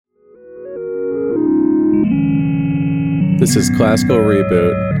This is Classical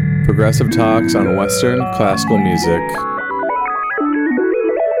Reboot, progressive talks on Western classical music.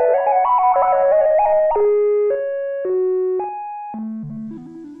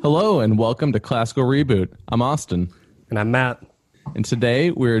 Hello and welcome to Classical Reboot. I'm Austin. And I'm Matt. And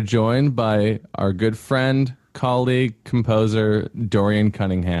today we're joined by our good friend, colleague, composer, Dorian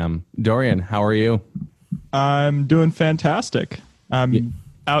Cunningham. Dorian, how are you? I'm doing fantastic. I'm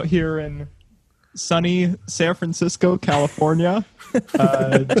out here in sunny San Francisco, California,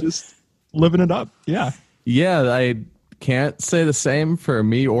 just living it up. Yeah. Yeah, I can't say the same for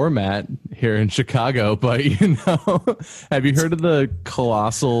me or Matt here in Chicago, but have you heard of the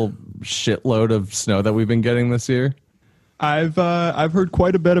colossal shitload of snow that we've been getting this year? I've heard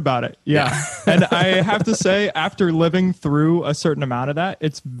quite a bit about it. Yeah. And I have to say, after living through a certain amount of that,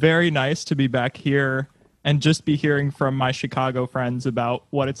 it's very nice to be back here and just be hearing from my Chicago friends about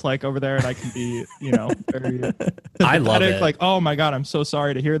what it's like over there. And I can be, very I love it. Like, oh my God, I'm so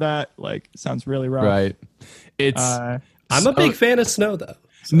sorry to hear that. Like, it sounds really rough. Right. It's I'm a big fan of snow, though.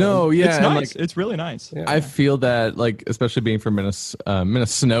 So. No, yeah. It's nice. It's really nice. Yeah. I feel that, like, especially being from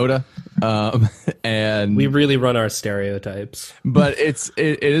Minnesota, and we really run our stereotypes. But it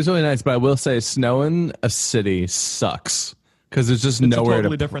is really nice. But I will say, snow in a city sucks. Because there's just nowhere a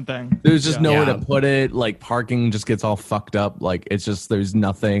totally different thing. There's just nowhere to put it. Like, parking just gets all fucked up. Like, it's just, there's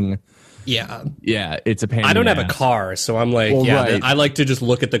nothing. Yeah. Yeah, it's a pain. I don't have a car, so I'm like, right. I like to just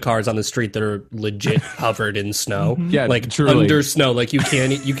look at the cars on the street that are legit covered in snow. Yeah, like truly. Under snow, like you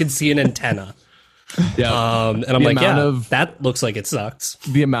can see an antenna. Yeah. And I'm like, that looks like it sucks.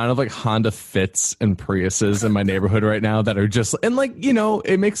 The amount of like Honda Fits and Priuses in my neighborhood right now that are just, and like,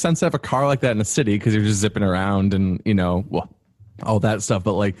 it makes sense to have a car like that in a city because you're just zipping around and, all that stuff.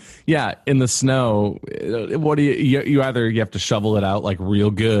 But like, yeah, in the snow, what do you either you have to shovel it out like real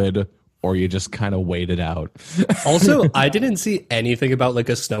good, or you just kind of wait it out. Also, I didn't see anything about like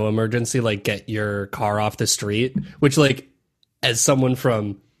a snow emergency, like get your car off the street, which like as someone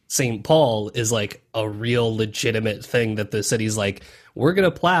from St. Paul is like a real legitimate thing that the city's like, we're going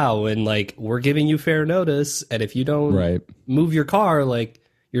to plow and like, we're giving you fair notice. And if you don't move your car, like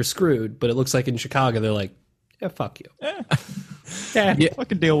you're screwed. But it looks like in Chicago, they're like, yeah, fuck you. Yeah,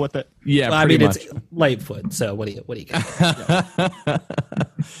 fucking deal with it. Yeah, well, pretty much. It's Lightfoot. So what do you got?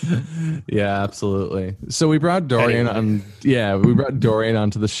 Yeah, absolutely. So we brought Dorian on. Yeah, we brought Dorian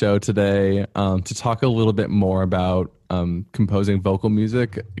onto the show today to talk a little bit more about composing vocal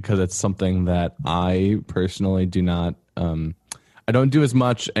music, because it's something that I personally do not. I don't do as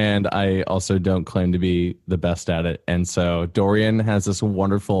much, and I also don't claim to be the best at it. And so Dorian has this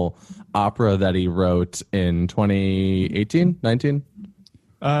wonderful opera that he wrote in 2018, 19?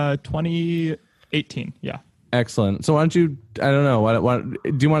 2018, yeah. Excellent. So why don't you, I don't know,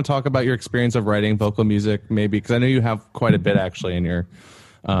 do you want to talk about your experience of writing vocal music, maybe? Because I know you have quite a bit, actually, in your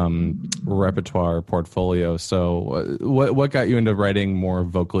repertoire portfolio. So what got you into writing more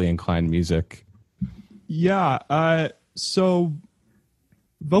vocally inclined music? Yeah, so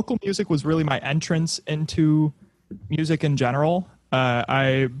vocal music was really my entrance into music in general.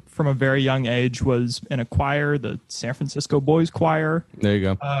 I, from a very young age, was in a choir, the San Francisco Boys Choir. There you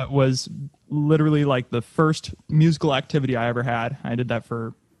go. Was literally like the first musical activity I ever had. I did that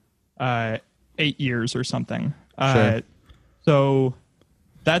for 8 years or something. Sure. So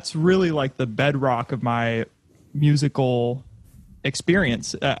that's really like the bedrock of my musical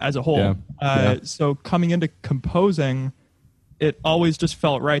experience as a whole. Yeah. So coming into composing, it always just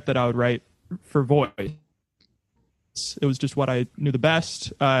felt right that I would write for voice. It was just what I knew the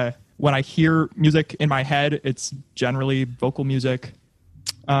best. When I hear music in my head, it's generally vocal music.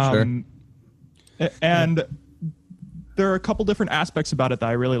 Sure. And there are a couple different aspects about it that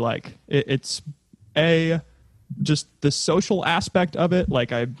I really like. It's just the social aspect of it.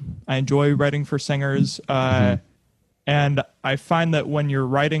 Like I enjoy writing for singers. And I find that when you're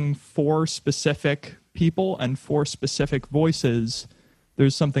writing for specific people and for specific voices,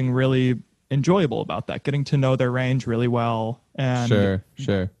 there's something really enjoyable about that, getting to know their range really well. And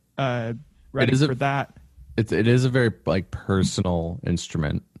sure. Writing for that. It is a very like personal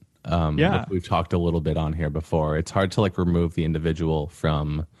instrument. Like we've talked a little bit on here before. It's hard to like remove the individual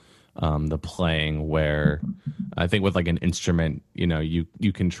from the playing, where I think with like an instrument, you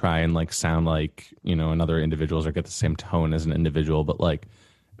can try and like sound like, another individuals or get the same tone as an individual, but like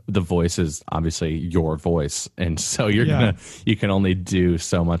the voice is obviously your voice, and so you can only do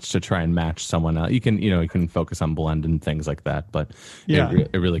so much to try and match someone else. You can focus on blend and things like that, but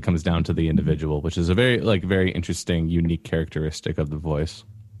it really comes down to the individual, which is a very interesting, unique characteristic of the voice.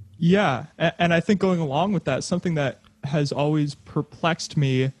 Yeah, and I think going along with that, something that has always perplexed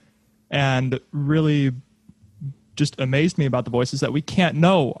me and really just amazed me about the voice is that we can't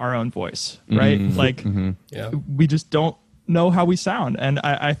know our own voice, right? We just don't know how we sound. And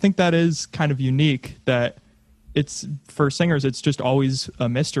I think that is kind of unique, that it's, for singers, it's just always a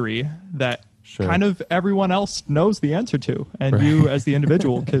mystery that kind of everyone else knows the answer to. And you as the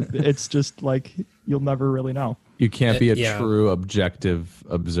individual, it's just like, you'll never really know. You can't be a true objective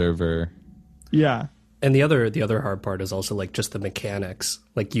observer. Yeah. And the other hard part is also like just the mechanics.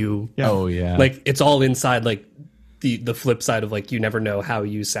 Like like it's all inside, like the flip side of like, you never know how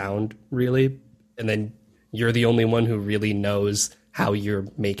you sound really. And then you're the only one who really knows how you're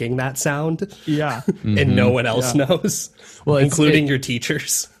making that sound. Yeah. And no one else knows. Well, including your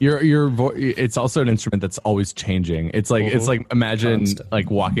teachers. Your voice, it's also an instrument that's always changing. It's like imagine like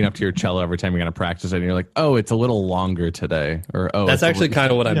walking up to your cello every time you're going to practice it and you're like, "Oh, it's a little longer today." Or that's actually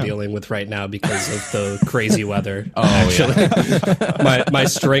kind of what I'm dealing with right now because of the crazy weather. Actually, my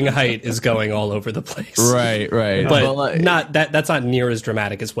string height is going all over the place. Right. But not that's not near as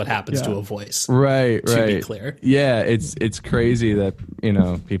dramatic as what happens to a voice. Right. To be clear. Yeah, it's crazy that,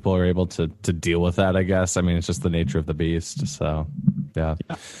 people are able to deal with that, I guess. I mean, it's just the nature of the beast. So, yeah.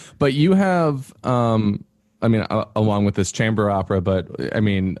 But you have, along with this chamber opera, but I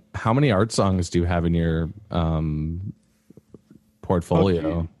mean, how many art songs do you have in your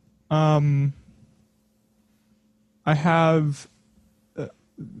portfolio? Okay. I have,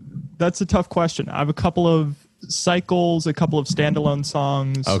 that's a tough question. I have a couple of cycles, a couple of standalone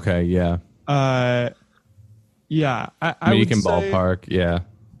songs. Okay, yeah. Yeah, I mean, you would can say, ballpark, yeah.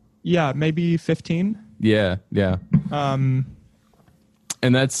 Yeah, maybe 15. Yeah. Um,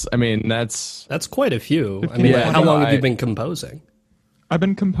 and that's quite a few. 15. I mean, how long have you been composing? I've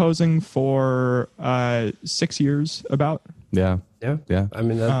been composing for 6 years, about. Yeah. I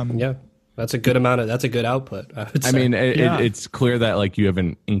mean, that's a good amount that's a good output, I would say. I mean, it's clear that like you have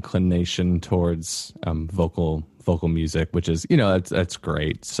an inclination towards vocal music, which is, that's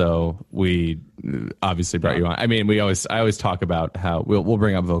great. So we obviously brought you on. I mean, I always talk about how we'll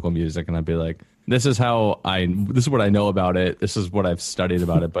bring up vocal music and I'd be like, this is what I know about it. This is what I've studied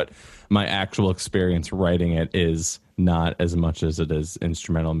about it. But my actual experience writing it is not as much as it is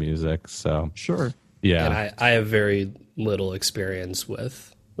instrumental music. So sure. Yeah. And I have very little experience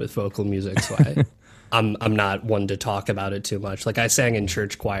with vocal music. So I'm not one to talk about it too much. Like I sang in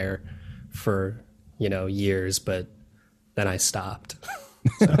church choir for, years, but then I stopped.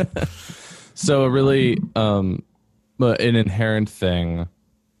 So really, an inherent thing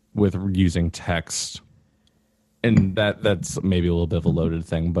with using text, and that's maybe a little bit of a loaded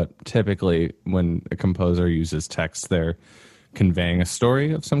thing, but typically when a composer uses text, they're conveying a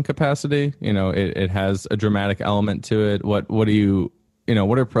story of some capacity. It has a dramatic element to it. What do you,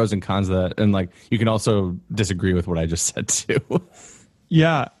 what are pros and cons of that? And like, you can also disagree with what I just said too.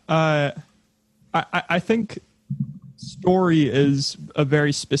 Yeah. I think story is a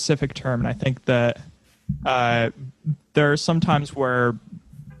very specific term. And I think that there are some times where,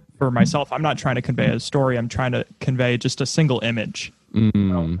 for myself, I'm not trying to convey a story. I'm trying to convey just a single image,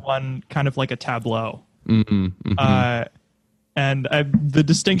 one kind of like a tableau. And the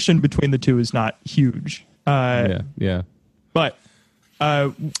distinction between the two is not huge. But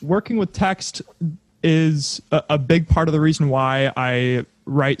working with text is a big part of the reason why I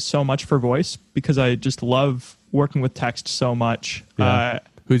write so much for voice, because I just love working with text so much. Yeah.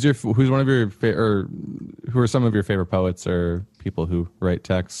 Who's one of your or who are some of your favorite poets or people who write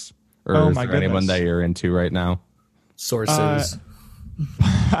texts? Or is there anyone that you're into right now? Sources.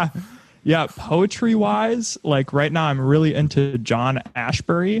 Yeah, poetry wise, like right now I'm really into John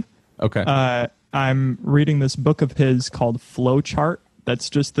Ashbery. Okay. I'm reading this book of his called Flowchart. That's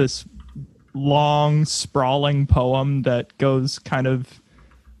just this long, sprawling poem that goes kind of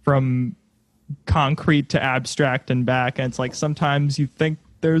from concrete to abstract and back. And it's like sometimes you think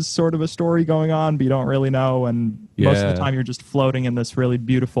there's sort of a story going on, but you don't really know. And most of the time you're just floating in this really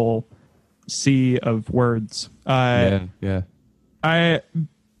beautiful sea of words. In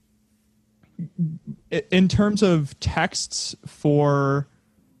terms of texts for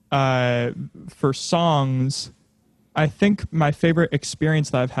songs, I think my favorite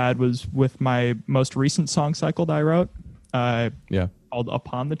experience that I've had was with my most recent song cycle that I wrote, called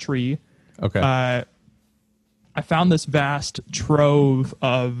Upon the Tree. Okay. I found this vast trove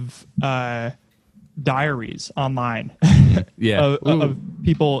of diaries online of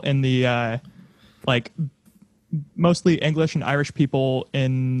people in the like mostly English and Irish people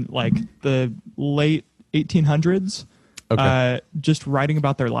in like the late 1800s. Okay. Just writing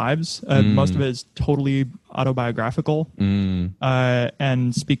about their lives. Most of it is totally autobiographical,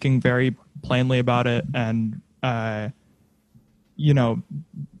 and speaking very plainly about it, and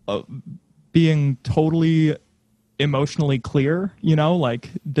being totally emotionally clear, like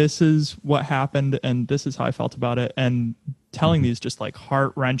this is what happened and this is how I felt about it, and telling these just like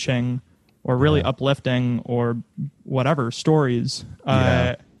heart-wrenching or really uplifting or whatever stories.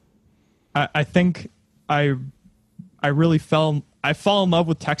 I think I really fall in love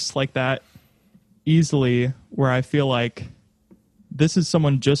with texts like that easily, where I feel like this is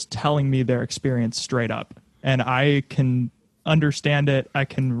someone just telling me their experience straight up, and I can understand it. I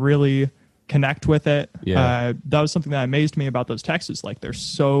can really connect with it. That was something that amazed me about those texts, is like they're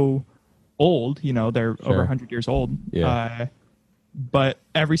so old, they're over 100 years old. But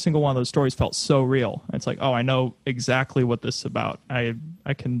every single one of those stories felt so real. It's like, oh, I know exactly what this is about. I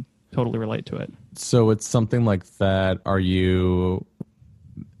can totally relate to it. So it's something like that. Are you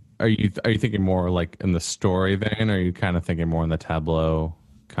thinking more like in the story vein, or are you kind of thinking more in the tableau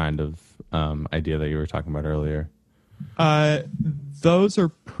kind of idea that you were talking about earlier? Those are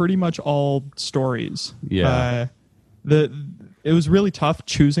pretty much all stories. Yeah. It was really tough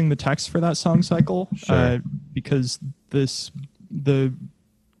choosing the text for that song cycle, because the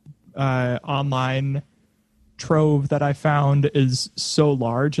online trove that I found is so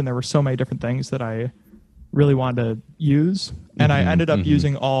large, and there were so many different things that I really wanted to use, and I ended up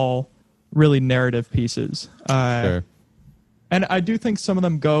using all really narrative pieces. And I do think some of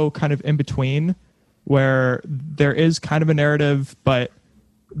them go kind of in between, where there is kind of a narrative, but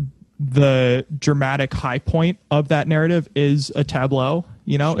the dramatic high point of that narrative is a tableau.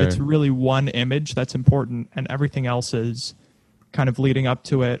 It's really one image that's important, and everything else is kind of leading up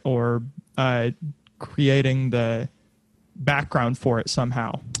to it, or creating the background for it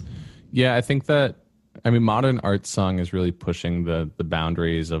somehow. Yeah, I think that, modern art song is really pushing the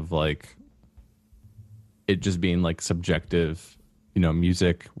boundaries of like it just being like subjective,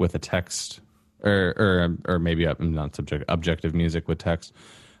 music with a text, or maybe not objective music with text,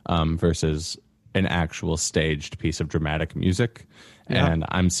 versus an actual staged piece of dramatic music. And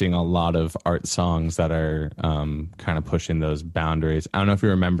I'm seeing a lot of art songs that are kind of pushing those boundaries. I don't know if you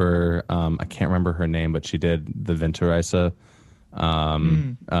remember, I can't remember her name, but she did the Winterreise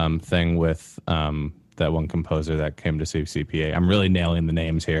thing with that one composer that came to see CPA. I'm really nailing the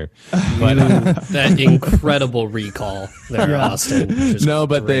names here. But that incredible recall there, Austin. No,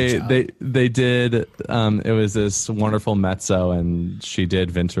 but they did, it was this wonderful mezzo, and she did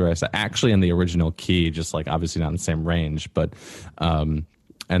Winterreise actually in the original key, just like obviously not in the same range, but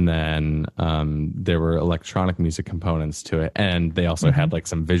and then there were electronic music components to it, and they also had like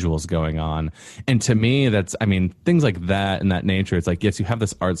some visuals going on. And to me, that's, things like that and that nature, it's like, yes, you have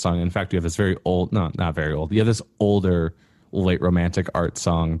this art song. In fact, you have this very old, no, not very old, you have this older late romantic art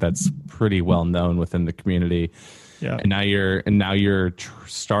song that's pretty well known within the community. And now you're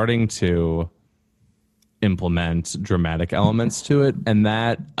starting to implement dramatic elements to it, and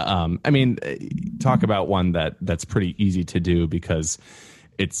that talk about one that's pretty easy to do, because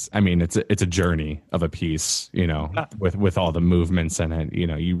it's a journey of a piece, with all the movements in it.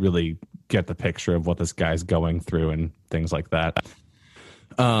 You really get the picture of what this guy's going through and things like that.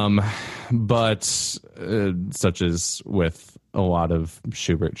 But such as with a lot of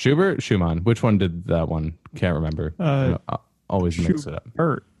Schumann. Which one did that one? Can't remember. I always mix it up.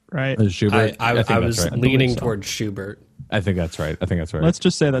 Schubert, right? Schubert. I was right. Leaning towards Schubert. I think that's right. Let's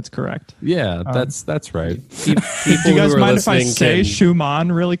just say that's correct. Yeah, that's right. Do you guys mind if I say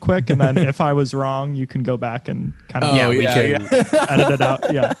Schumann really quick, and then if I was wrong, you can go back and kind of we can edit it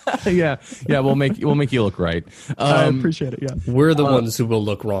out. Yeah. We'll make you look right. I appreciate it. Yeah, we're the ones who will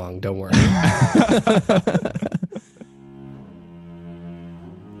look wrong. Don't worry.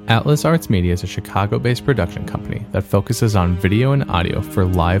 Atlas Arts Media is a Chicago-based production company that focuses on video and audio for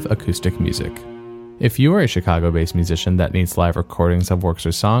live acoustic music. If you are a Chicago-based musician that needs live recordings of works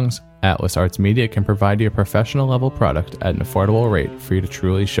or songs, Atlas Arts Media can provide you a professional-level product at an affordable rate for you to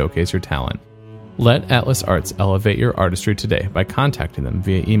truly showcase your talent. Let Atlas Arts elevate your artistry today by contacting them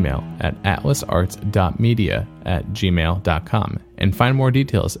via email at atlasarts.media@gmail.com and find more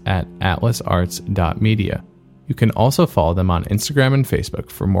details at atlasarts.media. You can also follow them on Instagram and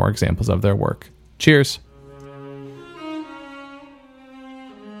Facebook for more examples of their work. Cheers!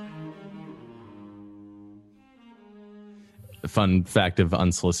 Fun fact of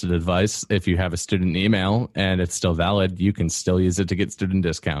unsolicited advice: if you have a student email and it's still valid, you can still use it to get student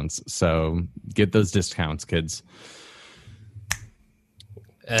discounts. So get those discounts, kids.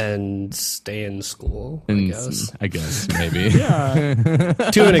 And stay in school, I guess maybe. Yeah.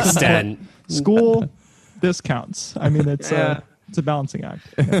 To an extent. School discounts. It's a balancing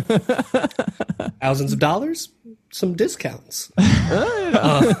act. Yeah. Thousands of dollars, some discounts.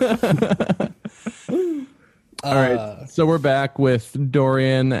 All right, so we're back with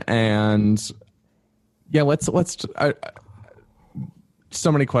Dorian, and Yeah, let's so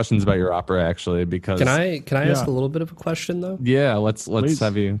many questions about your opera, actually, because can I ask a little bit of a question though? Yeah, let's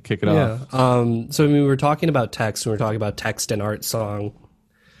have you kick it off. So we were talking about text, and we were talking about text and art song.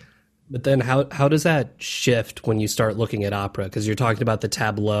 But then how does that shift when you start looking at opera? Because you're talking about the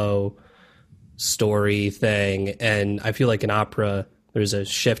tableau story thing, and I feel like in opera there's a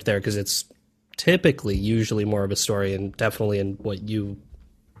shift there because it's typically usually more of a story, and definitely in what you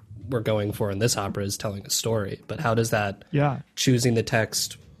were going for in this opera is telling a story. But how does that choosing the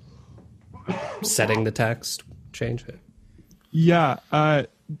text, setting the text, change it? Yeah.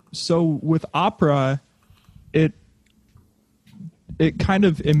 So with opera, it kind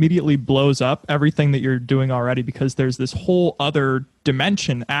of immediately blows up everything that you're doing already, because there's this whole other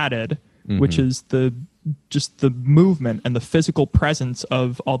dimension added, which is just the movement and the physical presence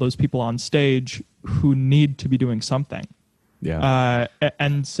of all those people on stage who need to be doing something. Yeah.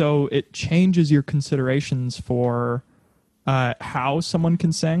 And so it changes your considerations for how someone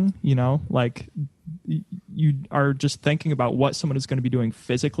can sing, you know, like you are just thinking about what someone is going to be doing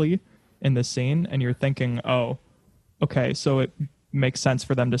physically in the scene, and you're thinking, oh, okay, so it makes sense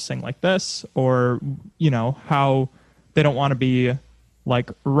for them to sing like this, or, you know, how they don't want to be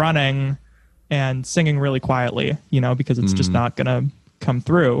like running and singing really quietly, you know, because it's just not going to come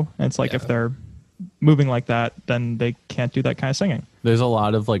through. And it's like if they're moving like that, then they can't do that kind of singing. There's a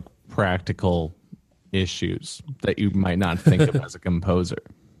lot of like practical issues that you might not think of as a composer.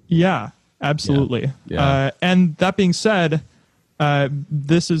 Yeah, absolutely. And that being said,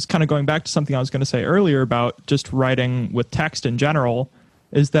 this is kind of going back to something I was going to say earlier about just writing with text in general,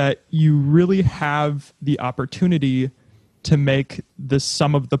 is that you really have the opportunity to make the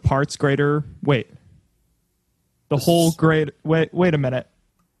sum of the parts greater. Wait a minute.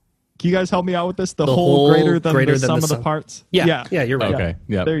 Can you guys help me out with this? The whole greater than the sum of the parts? Yeah, you're right. Okay,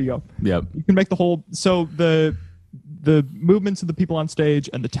 yeah. There you go. Yep. You can make the whole, so the movements of the people on stage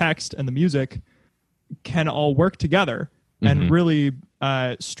and the text and the music can all work together and really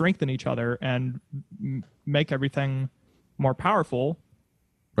strengthen each other and make everything more powerful.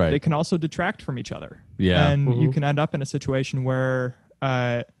 Right. They can also detract from each other. Yeah. And you can end up in a situation where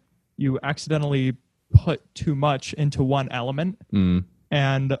you accidentally put too much into one element,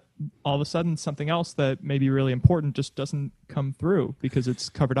 and all of a sudden something else that may be really important just doesn't come through because it's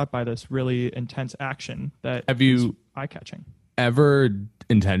covered up by this really intense action that is eye-catching. Ever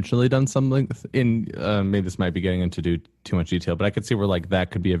intentionally done something in maybe this might be getting into too much detail, but I could see where like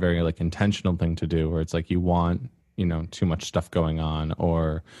that could be a very like intentional thing to do, where it's like you want, you know, too much stuff going on,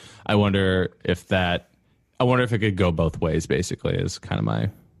 or I wonder if it could go both ways, basically, is kind of my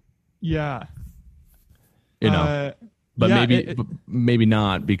but maybe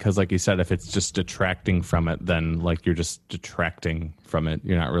not, because like you said, if it's just detracting from it, then like you're just detracting from it.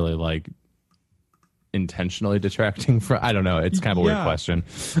 You're not really like intentionally detracting from. I don't know. It's kind of a weird question.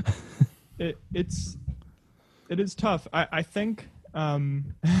 It is tough. I think the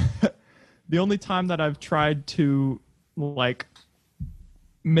only time that I've tried to like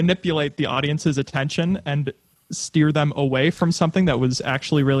manipulate the audience's attention and steer them away from something that was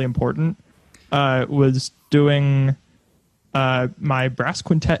actually really important was doing my brass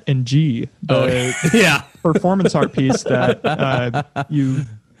quintet in G, the performance art piece that you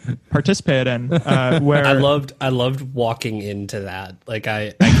participated in. Where I loved walking into that. Like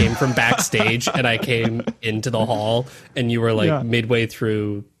I came from backstage and I came into the hall, and you were like midway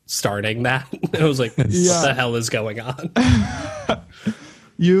through starting that. I was like, what the hell is going on?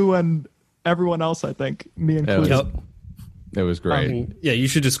 You and everyone else, I think, me included. It was great. You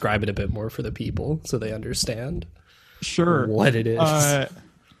should describe it a bit more for the people so they understand. Sure. What it is.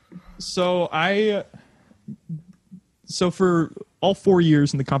 So for all 4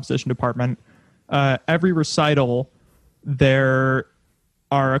 years in the composition department, every recital, there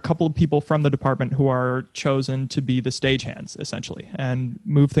are a couple of people from the department who are chosen to be the stagehands, essentially, and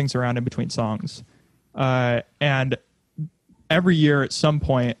move things around in between songs. And every year at some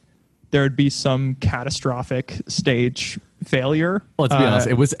point, there would be some catastrophic stage failure. Let's be honest,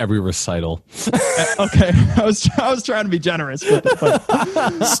 it was every recital. Okay, I was trying to be generous with it,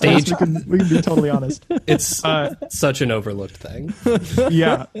 but stage. We can be totally honest. It's such an overlooked thing.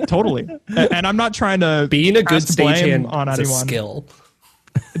 Yeah, totally. And I'm not trying to being a good stagehand on anyone. Is a skill.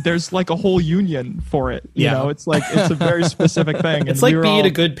 There's like a whole union for it. You know, it's like it's a very specific thing. It's like being a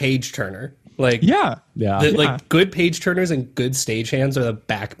good page turner. Like like good page turners and good stagehands are the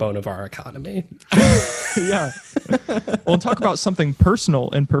backbone of our economy. Yeah. Well, talk about something personal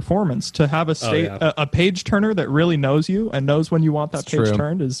in performance. To have a page turner that really knows you and knows when you want that page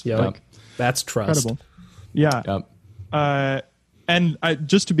turned is like that's trust. incredible. Yeah. And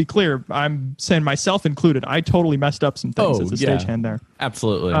just to be clear, I'm saying myself included, I totally messed up some things as a stagehand there.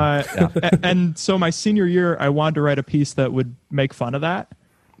 Absolutely. And so my senior year, I wanted to write a piece that would make fun of that.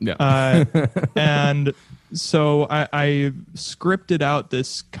 Yeah. And so I scripted out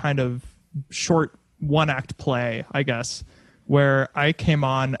this kind of short one-act play, I guess, where I came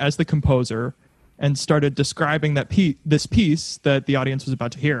on as the composer and started describing this piece that the audience was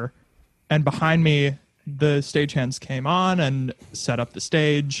about to hear. And behind me, the stagehands came on and set up the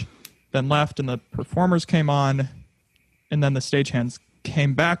stage, then left, and the performers came on, and then the stagehands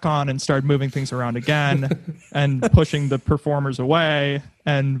came back on and started moving things around again and pushing the performers away,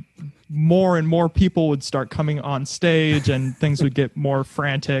 and more people would start coming on stage, and things would get more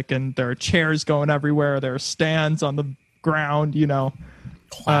frantic, and there are chairs going everywhere, there are stands on the ground,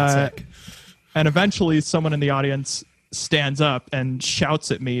 Classic. And eventually someone in the audience stands up and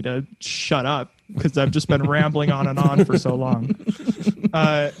shouts at me to shut up because I've just been rambling on and on for so long.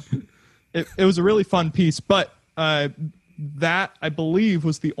 It was a really fun piece, but that, I believe,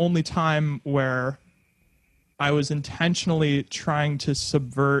 was the only time where I was intentionally trying to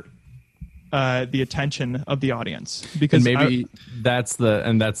subvert the attention of the audience. Because and maybe that's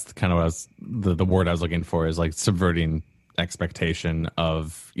kind of what the word I was looking for is like subverting expectation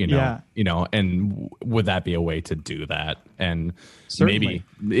of, and would that be a way to do that? And certainly.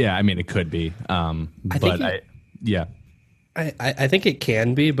 Maybe, I mean, it could be. I think it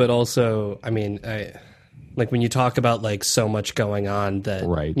can be, but also, I mean, like when you talk about like so much going on that,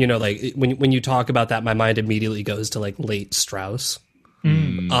 right. Like when you talk about that, my mind immediately goes to like late Strauss.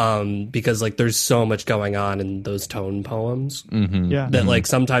 Because like there's so much going on in those tone poems that like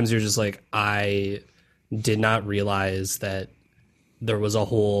sometimes you're just like, I did not realize that there was a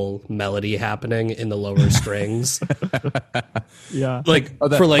whole melody happening in the lower strings. Like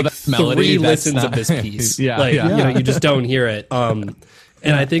for like three listens of this piece. You just don't hear it. And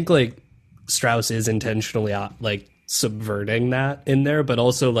I think like Strauss is intentionally like subverting that in there, but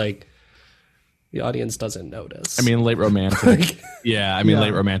also like the audience doesn't notice. I mean, late romantic.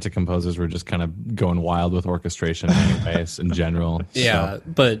 Late romantic composers were just kind of going wild with orchestration anyways in general. Yeah, so.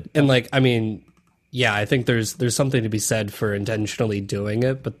 but and like, I mean, yeah, I think there's something to be said for intentionally doing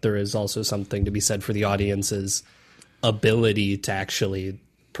it, but there is also something to be said for the audience's ability to actually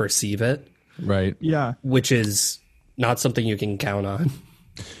perceive it. Right. Yeah. Which is not something you can count on.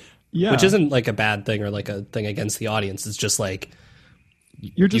 Yeah. Which isn't like a bad thing or like a thing against the audience. It's just like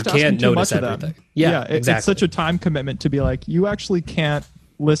you can't notice everything. Yeah, exactly. It's such a time commitment to be like, you actually can't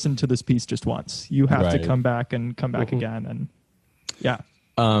listen to this piece just once. You have to come back and come back again. And yeah.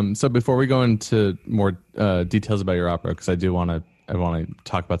 So before we go into more details about your opera, because I want to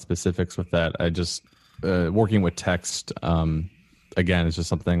talk about specifics with that. I just working with text again is just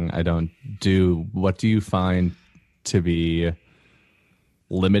something I don't do. What do you find to be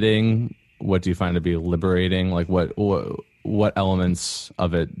limiting? What do you find to be liberating? Like what elements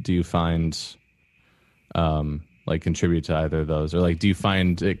of it do you find like contribute to either of those, or like do you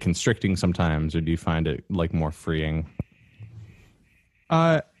find it constricting sometimes, or do you find it like more freeing?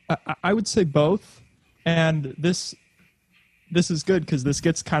 I would say both, and this is good because this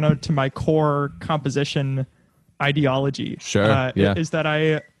gets kind of to my core composition ideology. Sure, is that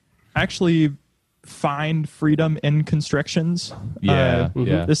I actually find freedom in constrictions.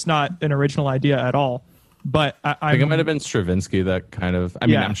 This is not an original idea at all, but I think it might have been Stravinsky that kind of. I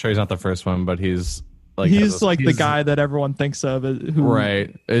mean, I'm sure he's not the first one, but he's like the guy that everyone thinks of who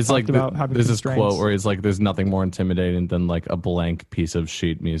it's like there's this constraints. quote where he's like, there's nothing more intimidating than like a blank piece of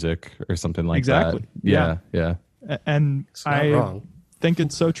sheet music or something like that. Yeah. And I think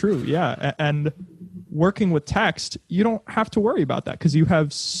it's so true. And working with text, you don't have to worry about that because you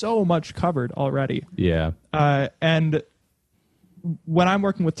have so much covered already. And when I'm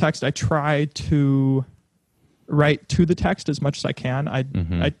working with text, I try to write to the text as much as I can.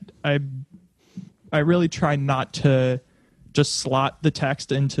 I really try not to just slot the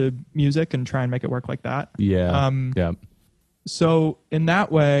text into music and try and make it work like that. So in that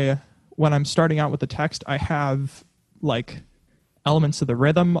way, when I'm starting out with the text, I have like elements of the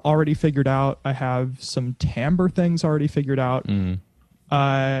rhythm already figured out. I have some timbre things already figured out.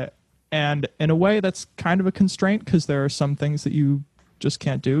 And in a way, that's kind of a constraint because there are some things that you just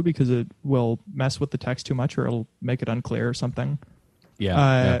can't do because it will mess with the text too much or it'll make it unclear or something.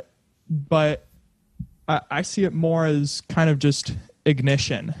 But I see it more as kind of just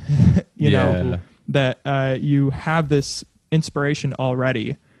ignition, you know, that you have this inspiration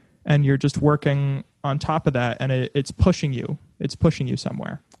already and you're just working on top of that and it's pushing you. It's pushing you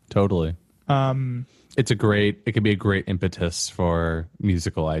somewhere. Totally. It could be a great impetus for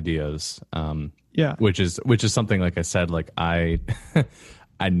musical ideas. Yeah. Which is something, like I said, like I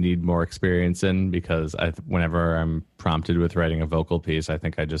I need more experience in, because whenever I'm prompted with writing a vocal piece, I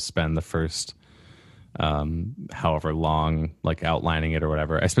think I just spend the first however long, like outlining it or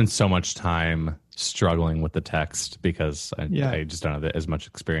whatever. I spend so much time struggling with the text because I just don't have as much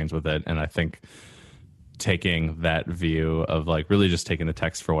experience with it. And I think taking that view of like really just taking the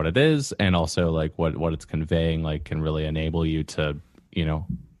text for what it is, and also like what it's conveying, like can really enable you to, you know,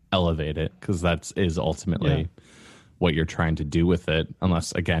 elevate it, because that is ultimately what you're trying to do with it,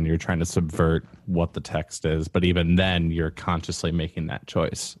 unless again you're trying to subvert what the text is, but even then you're consciously making that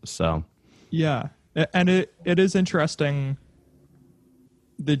choice. So yeah, and it is interesting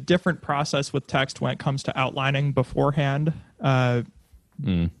the different process with text when it comes to outlining beforehand,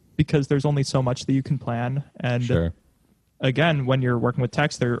 because there's only so much that you can plan. And again, when you're working with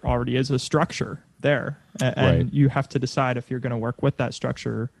text, there already is a structure there, and you have to decide if you're going to work with that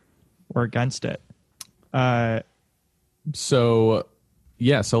structure or against it. So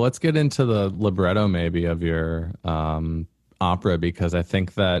let's get into the libretto maybe of your opera, because I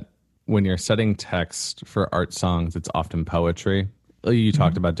think that when you're setting text for art songs, it's often poetry. You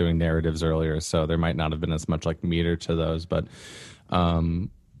talked about doing narratives earlier, so there might not have been as much like meter to those, but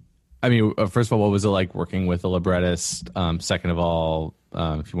I mean, first of all, what was it like working with a librettist? Second of all,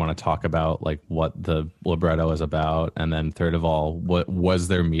 if you want to talk about like what the libretto is about, and then third of all, what was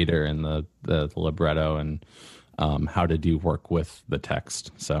there meter in the libretto, and how did you work with the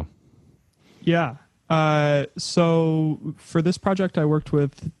text? So, yeah. So for this project, I worked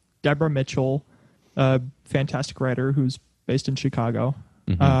with Deborah Mitchell, a fantastic writer who's based in Chicago.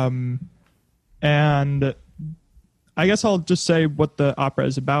 And I guess I'll just say what the opera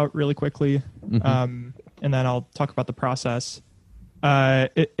is about really quickly, and then I'll talk about the process.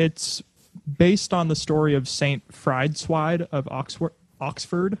 It's based on the story of Saint Frideswide of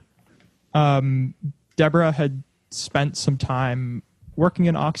Oxford. Deborah had spent some time working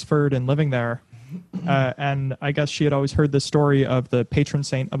in Oxford and living there, and I guess she had always heard the story of the patron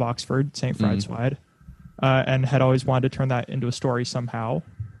saint of Oxford, Saint Frideswide, and had always wanted to turn that into a story somehow.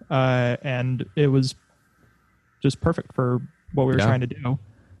 And it was just perfect for what we were trying to do.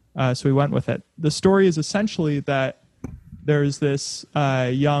 So we went with it. The story is essentially that there's this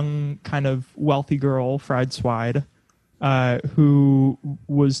young kind of wealthy girl, Frideswide, who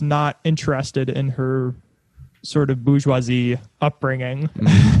was not interested in her sort of bourgeoisie upbringing.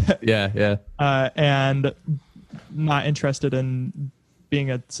 And not interested in being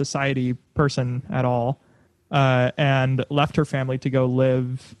a society person at all, and left her family to go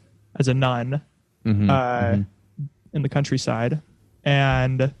live as a nun in the countryside.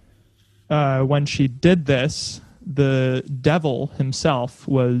 And when she did this, the devil himself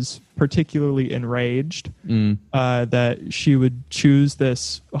was particularly enraged that she would choose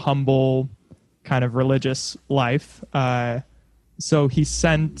this humble kind of religious life. So he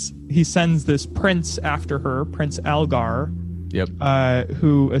sends this prince after her, Prince Algar,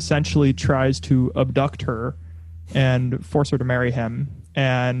 who essentially tries to abduct her and force her to marry him.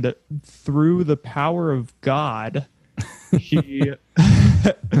 And through the power of God, she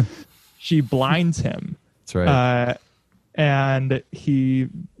blinds him. That's right. And he,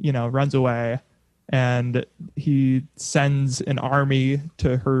 runs away, and he sends an army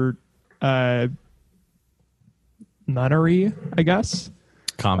to her nunnery, I guess.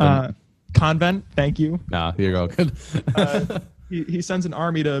 Convent. Thank you. No, you're all good. He sends an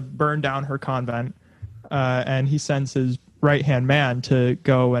army to burn down her convent, and he sends his right-hand man to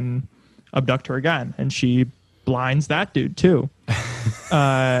go and abduct her again, and she blinds that dude too.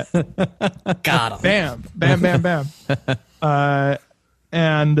 Got him. Bam.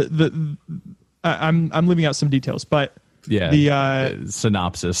 And I'm leaving out some details, but the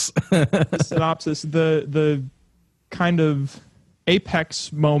synopsis. The kind of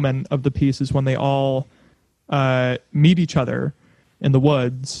apex moment of the piece is when they all meet each other in the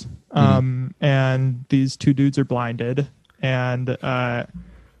woods, and these two dudes are blinded, and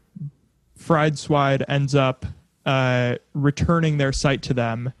Frideswide ends up returning their sight to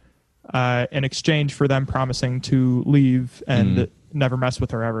them in exchange for them promising to leave and never mess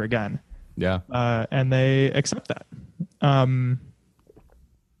with her ever again. And they accept that.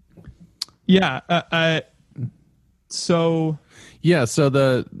 So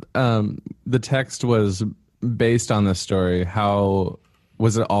the text was based on this story. How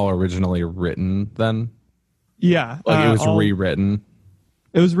was it all originally written then? Yeah, like it was rewritten.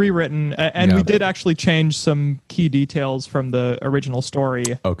 It was rewritten, and we did actually change some key details from the original story.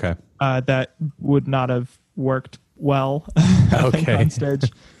 Okay, that would not have worked well. I think, on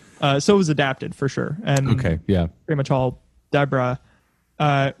stage. So it was adapted for sure, and pretty much all Deborah.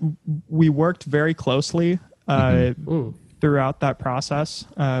 we worked very closely throughout that process.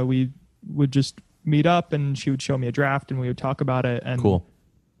 We would just meet up, and she would show me a draft, and we would talk about it and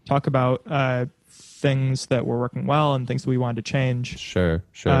talk about things that were working well and things that we wanted to change. Sure.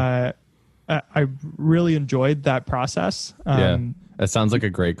 I really enjoyed that process. It sounds like a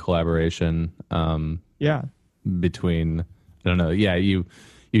great collaboration. Between, I don't know. Yeah, you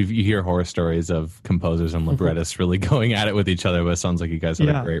hear horror stories of composers and librettists really going at it with each other, but it sounds like you guys had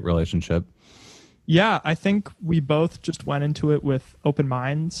a great relationship. Yeah, I think we both just went into it with open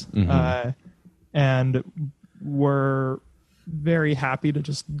minds, and were very happy to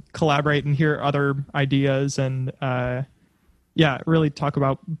just collaborate and hear other ideas and really talk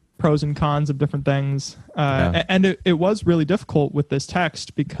about pros and cons of different things. And it was really difficult with this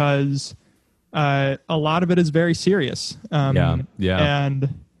text because a lot of it is very serious. And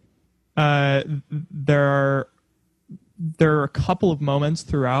there are a couple of moments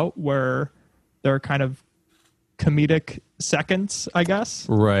throughout where there are kind of comedic seconds, I guess.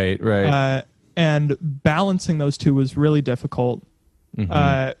 Right. And balancing those two was really difficult.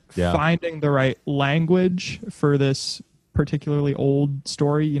 Finding the right language for this particularly old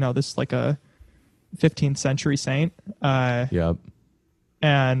story, this like a 15th century saint.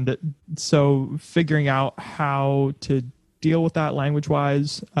 And so figuring out how to deal with that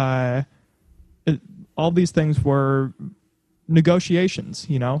language-wise, all these things were negotiations,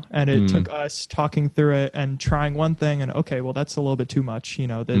 and it took us talking through it and trying one thing and, okay, well, that's a little bit too much,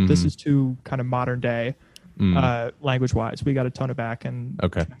 this is too kind of modern day language-wise. We got to tone it back and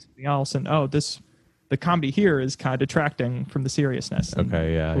try something else. And, the comedy here is kind of detracting from the seriousness. Have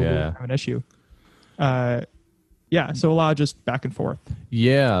an issue. So a lot of just back and forth.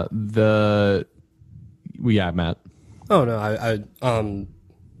 Matt. Oh no, I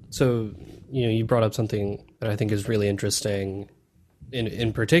so you brought up something that I think is really interesting,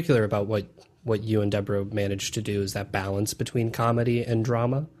 in particular about what you and Deborah managed to do is that balance between comedy and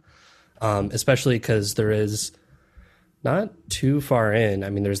drama, especially because there is not too far in.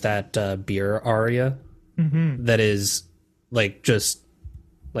 I mean, there's that beer aria that is like just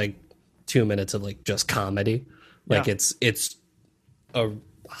like 2 minutes of like just comedy. Like it's a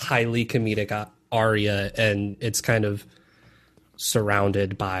highly comedic aria, and it's kind of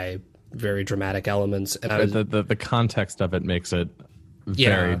surrounded by very dramatic elements. And the context of it makes it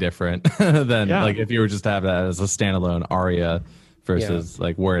very different than like if you were just to have that as a standalone aria versus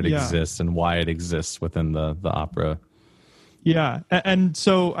like where it exists and why it exists within the opera. And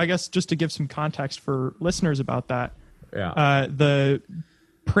so I guess just to give some context for listeners about that, the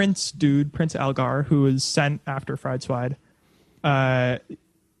Prince Algar, who was sent after Frideswide,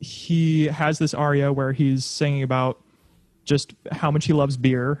 he has this aria where he's singing about just how much he loves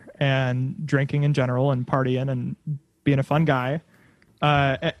beer and drinking in general and partying and being a fun guy.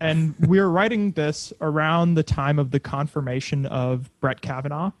 And we're writing this around the time of the confirmation of Brett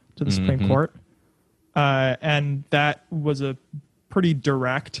Kavanaugh to the Supreme Court. And that was a pretty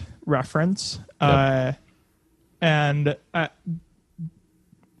direct reference. And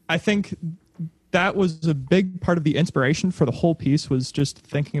I think that was a big part of the inspiration for the whole piece, was just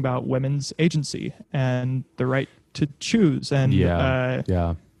thinking about women's agency and the right to choose and,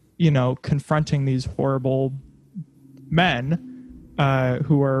 confronting these horrible men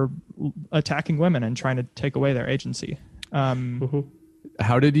who are attacking women and trying to take away their agency.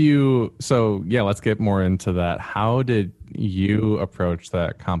 How did you, let's get more into that. How did you approach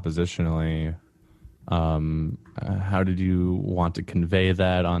that compositionally? How did you want to convey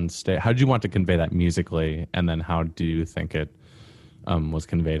that on stage? How did you want to convey that musically? And then how do you think it was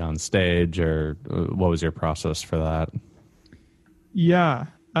conveyed on stage, or what was your process for that?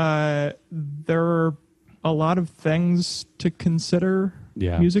 There are a lot of things to consider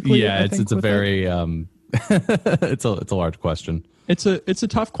musically. It's a very it's a large question. It's a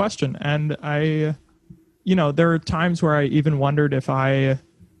tough question, and there are times where I even wondered if I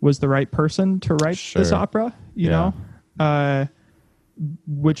was the right person to write this opera,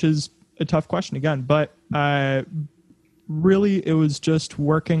 which is a tough question again. But really, it was just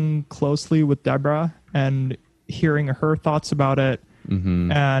working closely with Deborah and hearing her thoughts about it,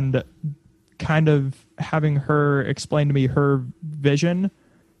 and kind of having her explain to me her vision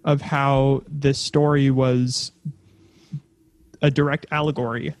of how this story was a direct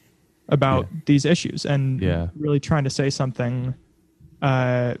allegory about these issues, and really trying to say something,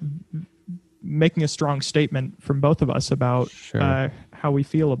 making a strong statement from both of us about how we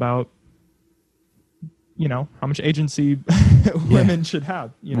feel about, how much agency women should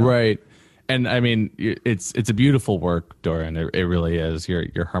have. Right. And I mean, it's a beautiful work, Dorian. It really is.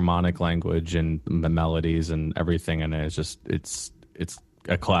 Your harmonic language and the melodies and everything in it is just it's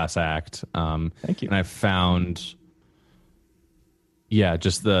a class act. Thank you. And I found,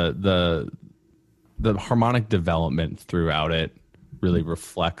 just the harmonic development throughout it really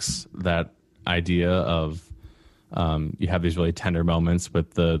reflects that idea of you have these really tender moments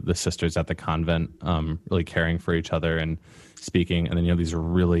with the sisters at the convent, really caring for each other and speaking, and then you have these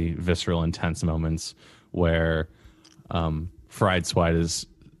really visceral, intense moments where Frideswide is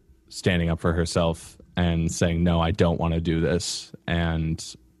standing up for herself and saying, "No, I don't want to do this,"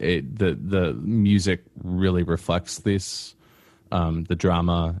 and the music really reflects this, the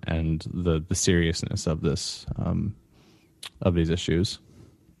drama and the seriousness of this of these issues.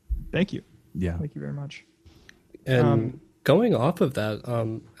 Thank you. Yeah, thank you very much. And going off of that,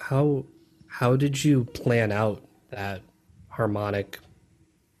 how did you plan out that harmonic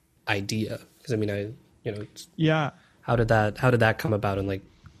idea? Because I mean, how did that come about, and like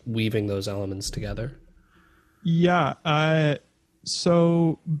weaving those elements together?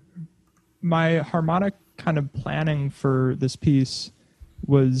 So my harmonic kind of planning for this piece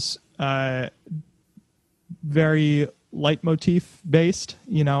was very leitmotif based.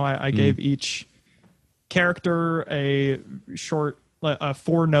 I gave each character a short, a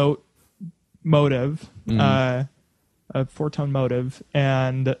 4-note motive, a 4-tone motive,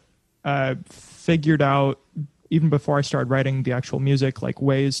 and figured out, even before I started writing the actual music, like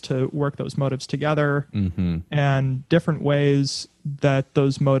ways to work those motives together, and different ways that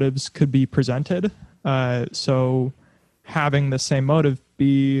those motives could be presented. So having the same motive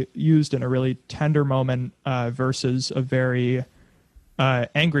be used in a really tender moment versus a very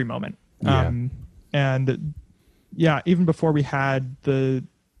angry moment. And even before we had the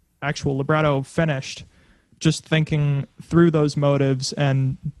actual libretto finished, just thinking through those motives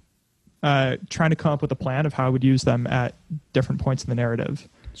and trying to come up with a plan of how I would use them at different points in the narrative.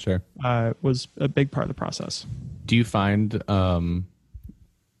 Sure. Was a big part of the process. Do you find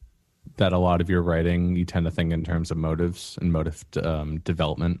that a lot of your writing, you tend to think in terms of motives and motive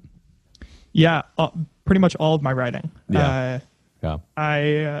development? Yeah, pretty much all of my writing.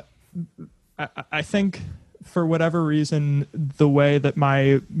 I think for whatever reason, the way that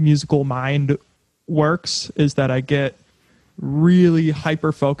my musical mind works is that I get really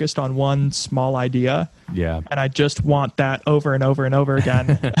hyper focused on one small idea. Yeah. And I just want that over and over and over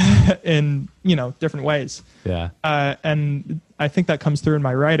again in, different ways. Yeah. And I think that comes through in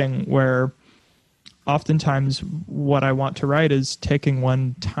my writing, where oftentimes what I want to write is taking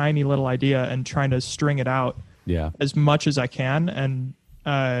one tiny little idea and trying to string it out as much as I can, and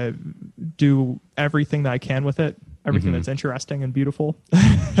do everything that I can with it, everything that's interesting and beautiful.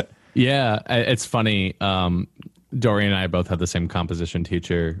 Yeah, it's funny. Dorian and I both had the same composition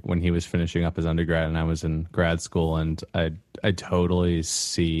teacher when he was finishing up his undergrad and I was in grad school, and I totally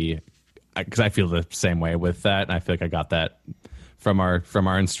see, because I feel the same way with that, and I feel like I got that from our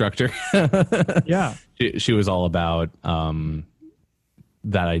instructor. Yeah, she was all about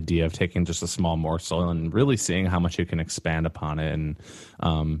that idea of taking just a small morsel and really seeing how much you can expand upon it and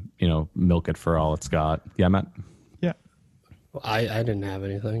milk it for all it's got. Yeah, Matt. Well, I didn't have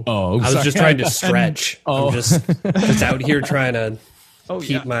anything. Oh, I was just trying to stretch. I'm just out here trying to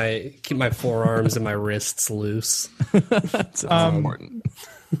keep my forearms and my wrists loose. That's important.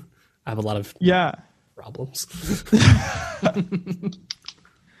 I have a lot of problems.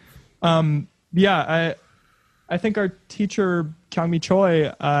 I think our teacher Kyungmi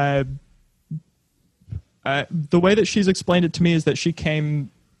Choi, the way that she's explained it to me is that she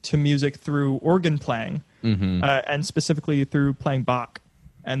came to music through organ playing. And specifically through playing Bach,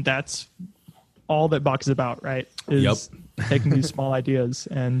 and that's all that Bach is about, right? Is taking these small ideas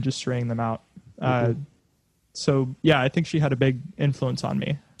and just stringing them out. So I think she had a big influence on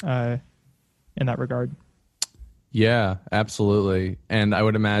me in that regard. Yeah, absolutely. And I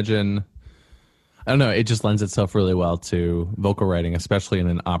would imagine, I don't know, it just lends itself really well to vocal writing, especially in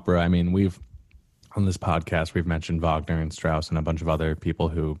an opera. I mean, on this podcast, we've mentioned Wagner and Strauss and a bunch of other people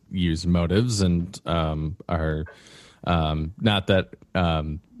who use motives and are not that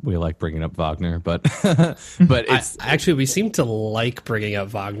we like bringing up Wagner, but it's actually we seem to like bringing up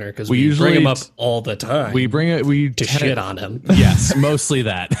Wagner because we usually bring him up all the time. We shit on him. Yes, mostly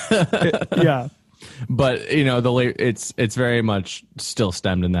that. Yeah. But it's very much still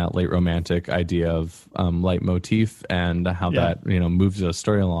stemmed in that late romantic idea of leitmotif and how that moves the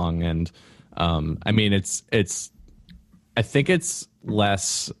story along. And I mean, I think it's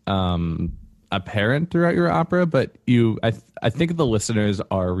less apparent throughout your opera, but I think the listeners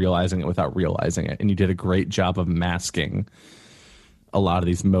are realizing it without realizing it, and you did a great job of masking a lot of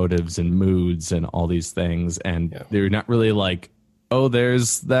these motives and moods and all these things, and they're not really like oh,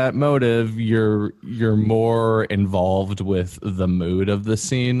 there's that motive, you're more involved with the mood of the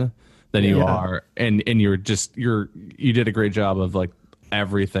scene than you are, and you did a great job of like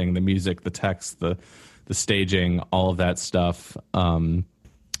everything, the music, the text, the staging, all of that stuff.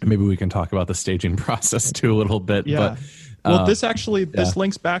 Maybe we can talk about the staging process too a little bit. Yeah. But this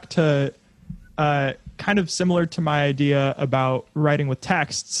links back to kind of similar to my idea about writing with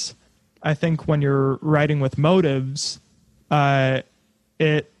texts. I think when you're writing with motives, you're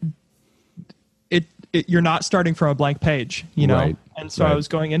not starting from a blank page, you know? Right. And so I was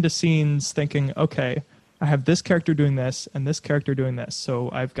going into scenes thinking, okay, I have this character doing this and this character doing this.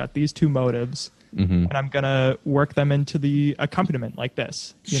 So I've got these two motives, and I'm going to work them into the accompaniment like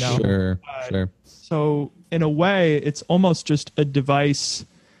this, you know? Sure. So in a way, it's almost just a device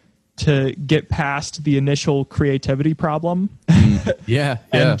to get past the initial creativity problem. Yeah.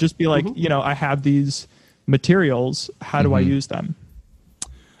 And just be like, you know, I have these materials. How do I use them?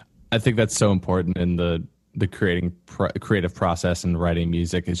 I think that's so important in the creative process and writing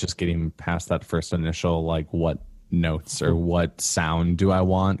music, is just getting past that first initial, like, what notes or what sound do I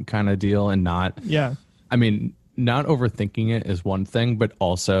want kind of deal, and not overthinking it is one thing, but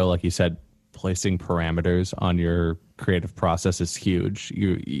also, like you said, placing parameters on your creative process is huge.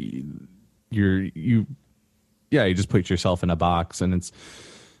 You just put yourself in a box, and it's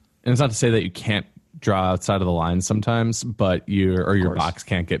not to say that you can't draw outside of the lines sometimes, but your box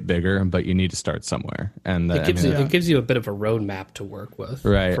can't get bigger, but you need to start somewhere. And it gives you a bit of a roadmap to work with.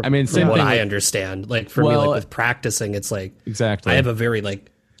 Right. From what I understand. Like for me, like with practicing, it's like, exactly. I have a very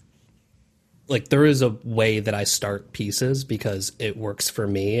like there is a way that I start pieces because it works for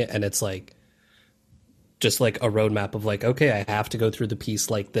me, and it's like just like a roadmap of like, okay, I have to go through the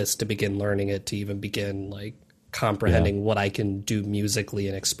piece like this to begin learning it, to even begin like comprehending what I can do musically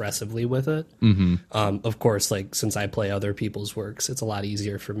and expressively with it. Of course, like since I play other people's works, it's a lot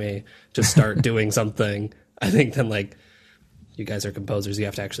easier for me to start doing something, I think, than like, you guys are composers, you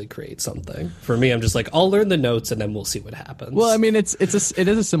have to actually create something. For me, I'm just like, I'll learn the notes and then we'll see what happens. Well, I mean, it is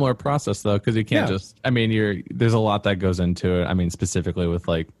a similar process though, because you can't just, I mean, there's a lot that goes into it. I mean, specifically with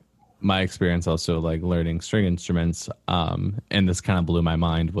like my experience also like learning string instruments, and this kind of blew my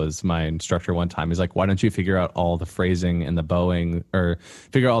mind, was my instructor one time, he's like, why don't you figure out all the phrasing and the bowing, or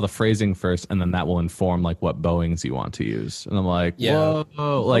figure out all the phrasing first, and then that will inform like what bowings you want to use. And I'm like, whoa,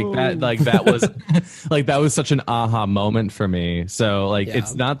 that was like, that was such an aha moment for me. So like,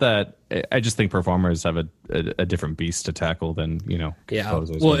 it's not that, I just think performers have a different beast to tackle than, you know,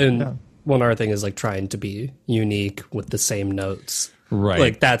 composers. Well, and one other thing is like trying to be unique with the same notes. Right.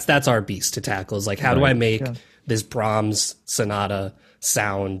 Like that's our beast to tackle, is like, how do I make this Brahms sonata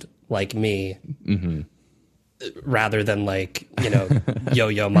sound like me, rather than like, you know,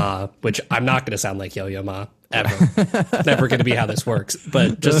 Yo-Yo Ma, which I'm not going to sound like Yo-Yo Ma ever. It's never going to be how this works.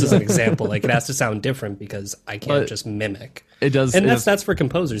 But just as an example, like it has to sound different because I can't just mimic. It does. And that's for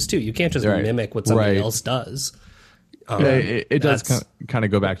composers too. You can't just mimic what somebody else does. It does kind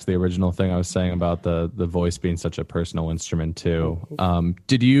of go back to the original thing I was saying about the voice being such a personal instrument too.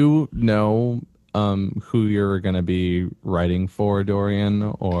 Did you know who you're going to be writing for, Dorian?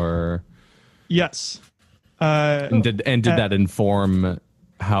 Or yes, and did that inform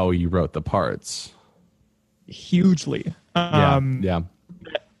how you wrote the parts? Hugely.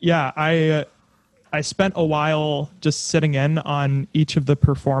 I spent a while just sitting in on each of the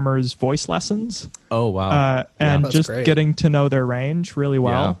performers' voice lessons. Oh, wow. And just getting to know their range really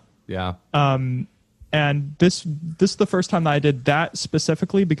well. Yeah. And this is the first time that I did that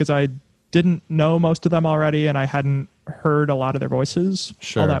specifically, because I didn't know most of them already, and I hadn't heard a lot of their voices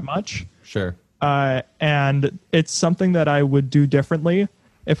all that much. Sure. And it's something that I would do differently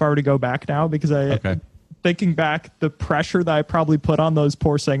if I were to go back now, because thinking back, the pressure that I probably put on those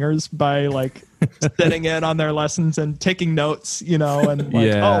poor singers by like sitting in on their lessons and taking notes, you know, and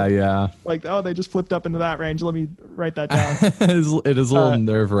like, they just flipped up into that range. Let me write that down. It is a little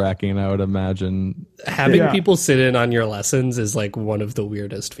nerve-wracking, I would imagine. Having people sit in on your lessons is like one of the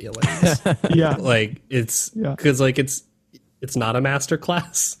weirdest feelings. Like it's because like it's not a master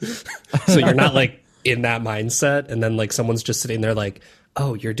class, so you're not like in that mindset, and then like someone's just sitting there like,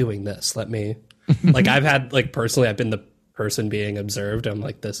 oh, you're doing this, let me. Like I've had like personally, I've been the person being observed. I'm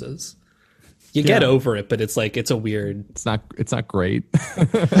like, this is, you get over it, but it's like, it's a weird. It's not great.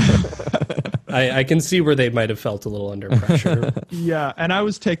 I can see where they might have felt a little under pressure. Yeah, and I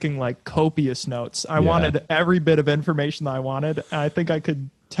was taking like copious notes. I wanted every bit of information that I wanted. And I think I could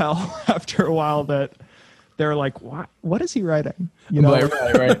tell after a while that they're like, what is he writing? You know,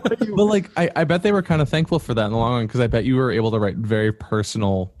 right. But like, I bet they were kind of thankful for that in the long run, because I bet you were able to write very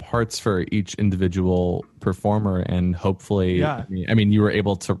personal parts for each individual performer, and hopefully, I mean, you were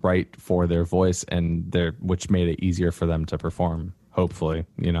able to write for their voice which made it easier for them to perform. Hopefully,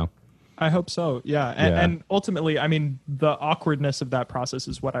 you know. I hope so. Yeah. And ultimately, I mean, the awkwardness of that process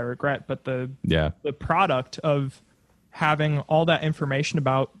is what I regret, but the product of having all that information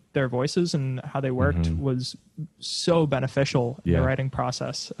about their voices and how they worked was so beneficial in the writing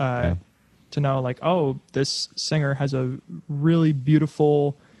process. To know, like, oh, this singer has a really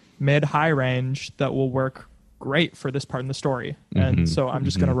beautiful mid-high range that will work great for this part in the story. And so I'm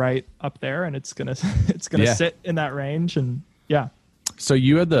just going to write up there, and it's going to sit in that range. And So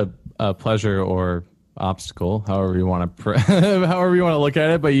you had the pleasure or obstacle, however you want to look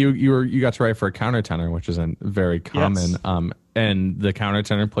at it, but you got to write for a countertenor, which isn't very common. Yes. And the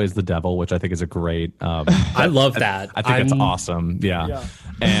countertenor plays the devil, which I think is a great. I love that. I think it's awesome. Yeah.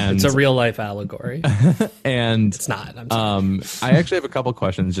 And it's a real life allegory. And it's not. I actually have a couple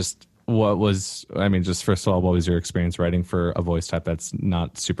questions. Just just first of all, what was your experience writing for a voice type that's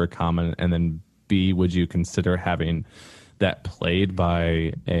not super common? And then B, would you consider having that played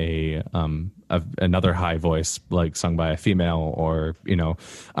by another high voice, like sung by a female, or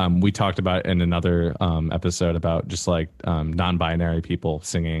we talked about in another episode about just like non-binary people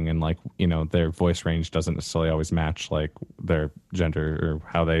singing, and like their voice range doesn't necessarily always match like their gender or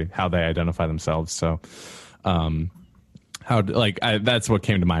how they identify themselves. So that's what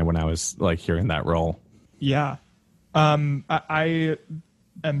came to mind when I was like hearing that role. Yeah, I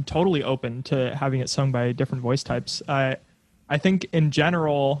am totally open to having it sung by different voice types. I think in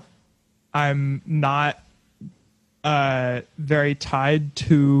general, I'm not very tied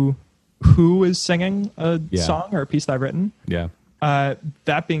to who is singing a song or a piece that I've written. Yeah.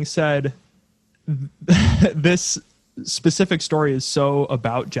 That being said, this specific story is so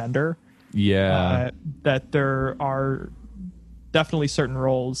about gender. Yeah. That there are definitely certain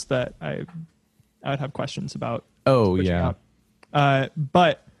roles that I would have questions about. Oh, yeah.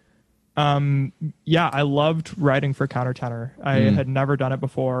 But I loved writing for countertenor. I had never done it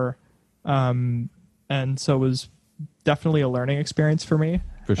before. And so it was definitely a learning experience for me.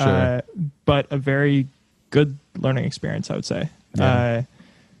 For sure. But a very good learning experience, I would say. That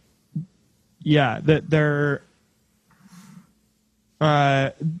they're,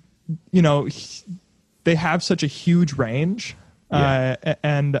 they have such a huge range.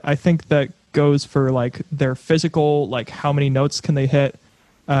 And I think that goes for like their physical, like how many notes can they hit,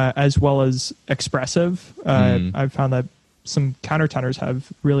 as well as expressive. I've found that some countertenors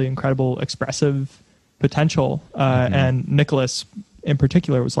have really incredible expressive potential, and Nicholas in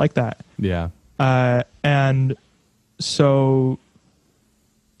particular was like that. Yeah. And so,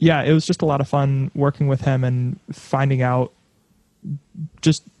 it was just a lot of fun working with him and finding out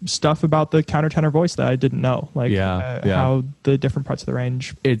just stuff about the countertenor voice that I didn't know, like how the different parts of the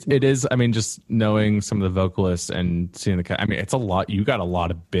range. It is. I mean, just knowing some of the vocalists and seeing it's a lot. You got a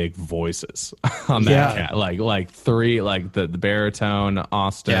lot of big voices on that cat. Like three, like the baritone,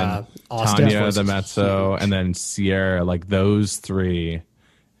 Austin, Tanya, the mezzo, and then Sierra. Like those three.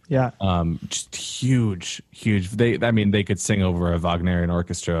 Yeah. Just huge. They could sing over a Wagnerian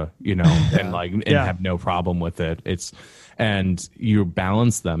orchestra, and have no problem with it. And you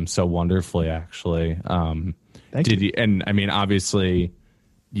balance them so wonderfully, actually. Did you? And I mean, obviously,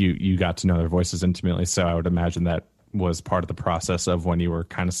 you got to know their voices intimately, so I would imagine that was part of the process of when you were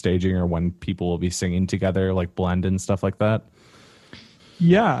kind of staging or when people will be singing together, like blend and stuff like that.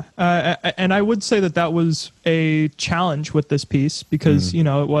 Yeah, and I would say that was a challenge with this piece because it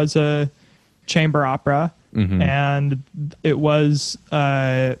was a chamber opera, and it was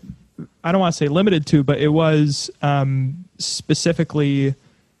I don't want to say limited to, but it was specifically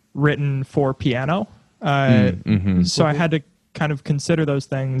written for piano. So I had to kind of consider those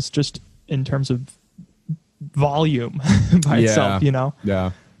things just in terms of volume by itself,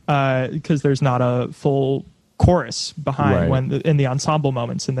 because there's not a full chorus behind in the ensemble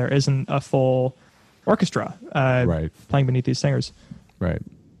moments, and there isn't a full orchestra playing beneath these singers. Right.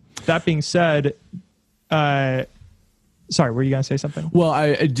 That being said, sorry, were you going to say something? Well,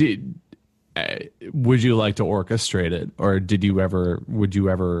 I did. Would you like to orchestrate it, or would you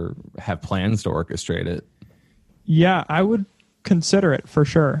ever have plans to orchestrate it? Yeah, I would consider it for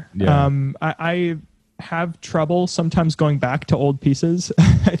sure. Yeah. I have trouble sometimes going back to old pieces.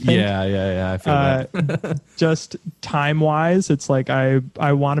 I think. Yeah. I feel that. Just time wise, it's like I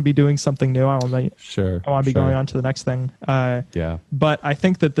want to be doing something new. I want to be going on to the next thing. But I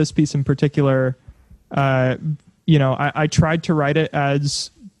think that this piece in particular, I tried to write it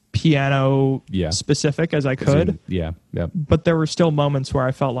as piano specific as I could. Yeah. But there were still moments where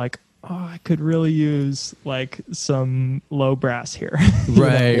I felt like, oh, I could really use like some low brass here.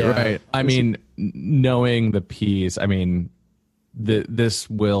 Right. I mean, knowing the piece, I mean, this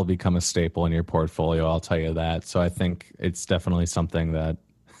will become a staple in your portfolio. I'll tell you that. So I think it's definitely something that,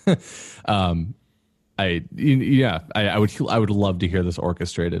 I would love to hear this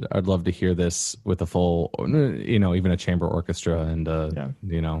orchestrated. I'd love to hear this with a full, even a chamber orchestra and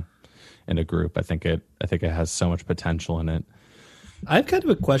and a group. I think it has so much potential in it. I have kind of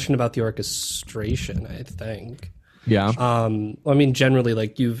a question about the orchestration, I think. Yeah. I mean, generally,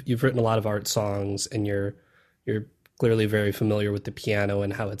 like you've written a lot of art songs, and you're clearly very familiar with the piano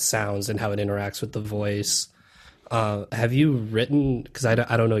and how it sounds and how it interacts with the voice. Have you written? Because I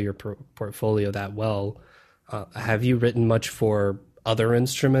don't know your portfolio that well. Have you written much for other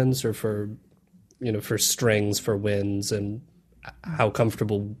instruments or for strings, for winds, and how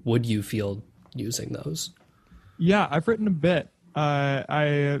comfortable would you feel using those? Yeah, I've written a bit.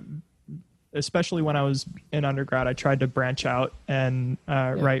 I especially when I was in undergrad, I tried to branch out and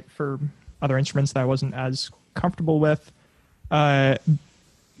write for other instruments that I wasn't as comfortable with.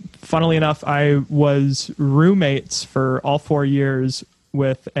 Funnily enough, I was roommates for all 4 years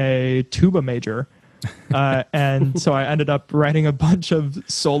with a tuba major. And so I ended up writing a bunch of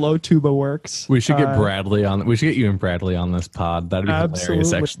solo tuba works. We should get Bradley on. We should get you and Bradley on this pod. That'd be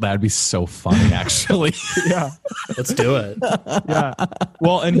hilarious. Actually, that'd be so funny. Actually, yeah, let's do it. Yeah.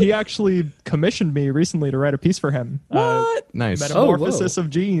 Well, and he actually commissioned me recently to write a piece for him. What? Nice. Metamorphosis of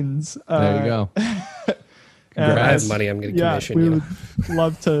Genes. There you go. If I have money, I'm going to commission we you. would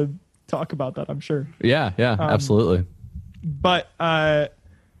love to talk about that, I'm sure. Yeah, absolutely. But and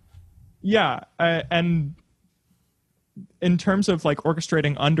in terms of like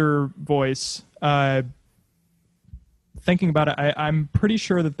orchestrating under voice, thinking about it, I'm pretty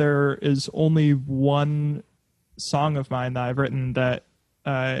sure that there is only one song of mine that I've written that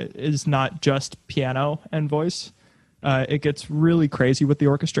is not just piano and voice. It gets really crazy with the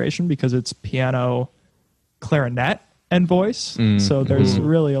orchestration because it's piano, clarinet, and voice. So there's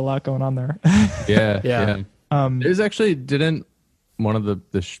really a lot going on there. Yeah. There's actually didn't one of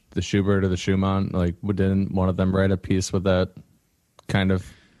the Schubert or the Schumann, like, didn't one of them write a piece with that kind of?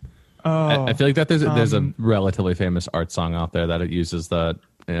 I feel like that there's a relatively famous art song out there that it uses that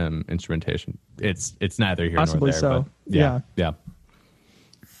instrumentation. It's neither here nor there. So. But yeah.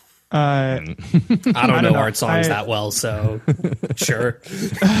 I don't know art songs that well, so sure.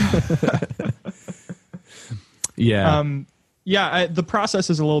 The process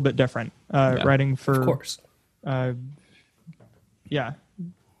is a little bit different. Writing for, of course.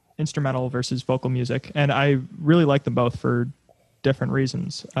 Instrumental versus vocal music, and I really like them both for different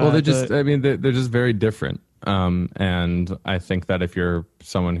reasons. Well, they're just very different. And I think that if you're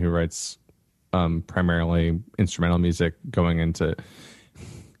someone who writes primarily instrumental music, going into,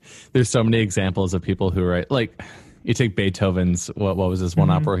 there's so many examples of people who write, like, you take Beethoven's, what was this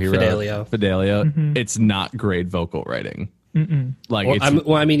one opera he wrote? Fidelio. It's not great vocal writing. Like,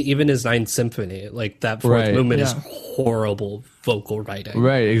 even his Ninth Symphony, like that fourth movement is horrible vocal writing.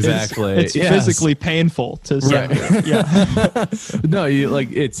 Right, exactly. It's physically painful to say. No,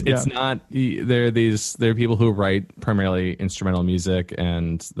 it's not. There are people who write primarily instrumental music,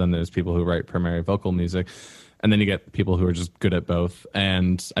 and then there's people who write primarily vocal music, and then you get people who are just good at both.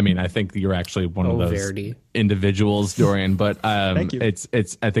 And I mean, I think you're actually one of those individuals, Dorian. But Thank you. I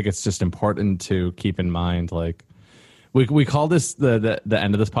think it's just important to keep in mind, like. We call this the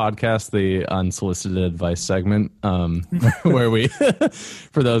end of this podcast the unsolicited advice segment, where we,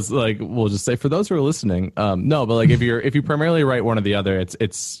 for those, like, we'll just say for those who are listening, no, but like if you primarily write one or the other,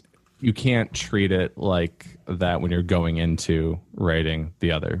 it's you can't treat it like that when you're going into writing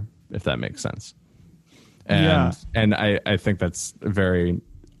the other, if that makes sense. And I think that's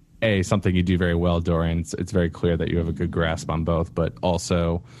something you do very well, Dorian. It's very clear that you have a good grasp on both, but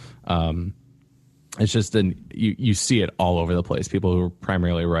also. It's just you see it all over the place. People who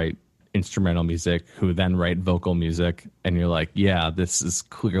primarily write instrumental music who then write vocal music, and you're like, yeah, this is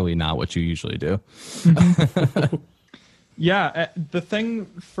clearly not what you usually do. The thing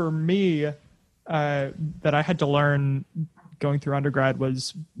for me that I had to learn going through undergrad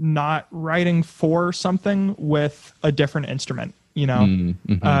was not writing for something with a different instrument.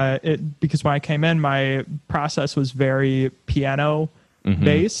 Because when I came in, my process was very piano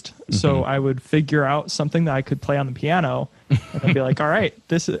based. So I would figure out something that I could play on the piano and I'd be like, all right,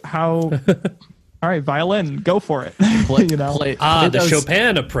 this is how, all right, violin, go for it. Play the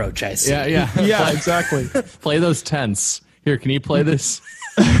Chopin approach, I see. Yeah, exactly. Play those tenths. Here, can you play this?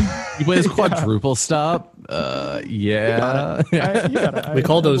 You play this quadruple stop? Yeah. We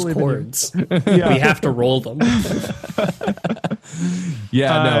call those chords. Yeah. We have to roll them.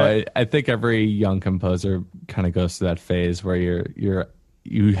 I think every young composer kind of goes through that phase where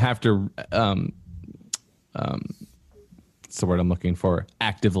you have to what's the word I'm looking for?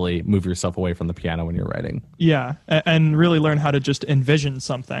 Actively move yourself away from the piano when you're writing. Yeah, and really learn how to just envision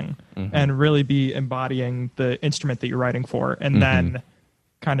something and really be embodying the instrument that you're writing for, and then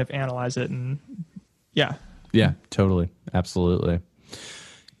kind of analyze it. And yeah, totally, absolutely.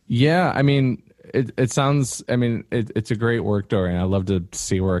 Yeah, I mean, it sounds. I mean, it's a great work, Dorian. I love to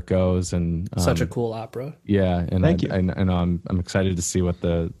see where it goes, and such a cool opera. Yeah, and Thank you. I'm excited to see what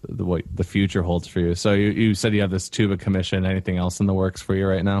what the future holds for you. So you said you have this tuba commission. Anything else in the works for you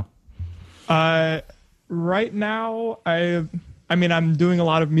right now? Right now, I'm doing a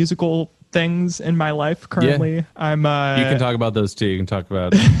lot of musical things in my life currently. Yeah. You can talk about those too. You can talk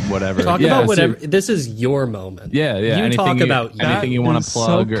about whatever. Talk about whatever. This is your moment. Yeah. You talk about anything you want to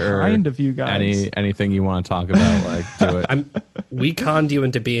plug, so or kind of you guys. Anything you want to talk about, like do it. We conned you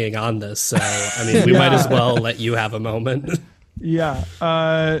into being on this, so I mean, we might as well let you have a moment. Yeah.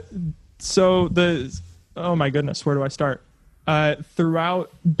 Oh my goodness, where do I start?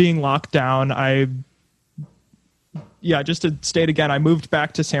 Throughout being locked down, just to state again, I moved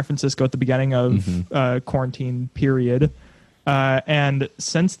back to San Francisco at the beginning of quarantine period. And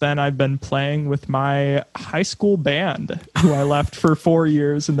since then, I've been playing with my high school band, who I left for 4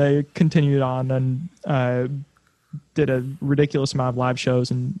 years, and they continued on and did a ridiculous amount of live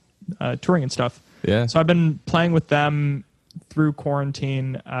shows and touring and stuff. Yeah. So I've been playing with them through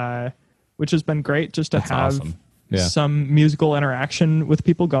quarantine, which has been great just to have awesome. some musical interaction with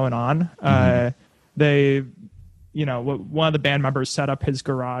people going on. They... one of the band members set up his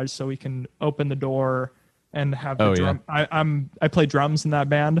garage so we can open the door and have the drum. Yeah. I play drums in that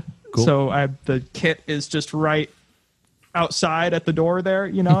band, cool. So the kit is just right outside at the door there,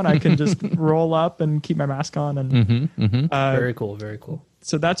 and I can just roll up and keep my mask on. And very cool, very cool.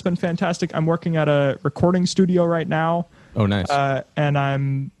 So that's been fantastic. I'm working at a recording studio right now. Oh, nice. And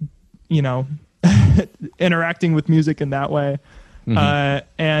I'm, interacting with music in that way.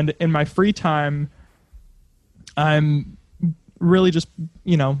 And in my free time, I'm really just,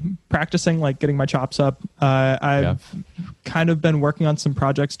 practicing, like getting my chops up. I've kind of been working on some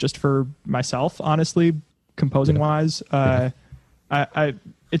projects just for myself, honestly, composing wise.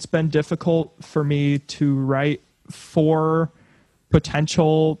 It's been difficult for me to write for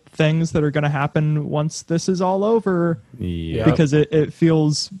potential things that are going to happen once this is all over, because it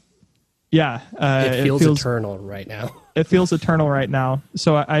feels, it feels eternal right now. It feels eternal right now.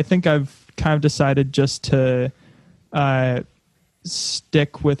 So I think I've kind of decided just to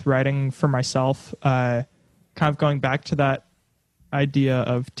stick with writing for myself, kind of going back to that idea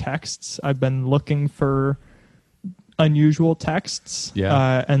of texts. I've been looking for unusual texts.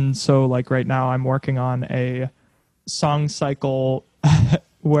 And so like right now I'm working on a song cycle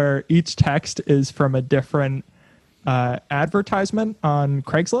where each text is from a different advertisement on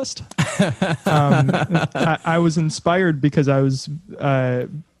Craigslist. I was inspired because I was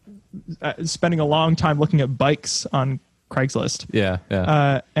spending a long time looking at bikes on Craigslist.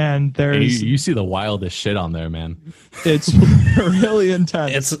 And there's you see the wildest shit on there, man. It's really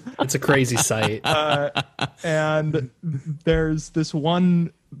intense. It's a crazy site. And there's this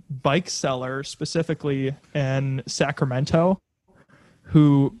one bike seller specifically in Sacramento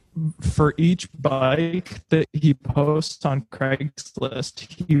who, for each bike that he posts on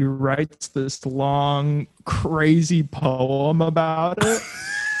Craigslist, he writes this long, crazy poem about it.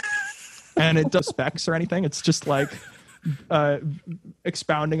 And it doesn't specs or anything. It's just like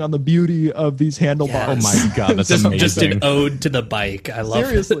expounding on the beauty of these handlebars. Yes. Oh my god, that's amazing. Just an ode to the bike. I love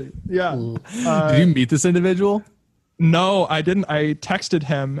Seriously, it. Yeah. Did you meet this individual? No, I didn't. I texted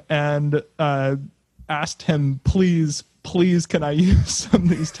him and asked him, please, can I use some of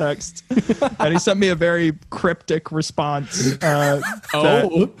these texts? And he sent me a very cryptic response.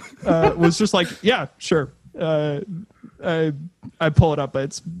 That was just like, yeah, sure. I pull it up,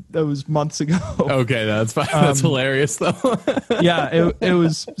 but that was months ago. Okay, that's fine. That's hilarious, though. Yeah, it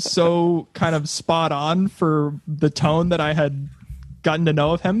was so kind of spot on for the tone that I had gotten to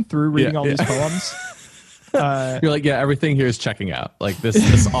know of him through reading all these poems. You're like, yeah, everything here is checking out. Like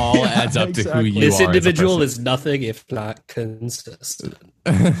this all adds up to who you are. This individual is nothing if not consistent.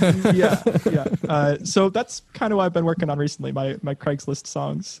 So that's kind of what I've been working on recently. My Craigslist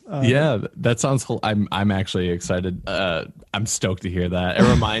songs. That sounds. I'm actually excited. I'm stoked to hear that. It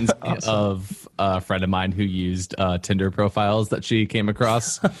reminds me Awesome. of a friend of mine who used Tinder profiles that she came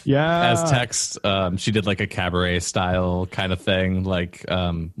across Yeah. as text. She did like a cabaret style kind of thing, like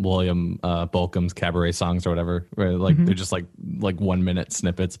William Bolcom's cabaret songs or whatever, where like they're just like 1 minute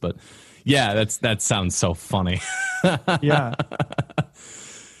snippets. But yeah, that sounds so funny. Yeah.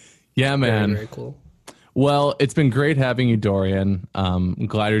 Yeah, man. Very, very cool. Well, it's been great having you, Dorian. I'm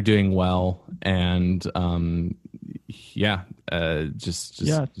glad you're doing well, and just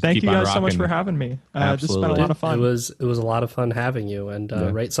Thank keep you on guys so much rocking. for having me. This has been a Absolutely. lot of fun. It was a lot of fun having you, and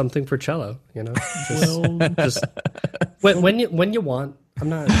write something for cello. You know, just when you want.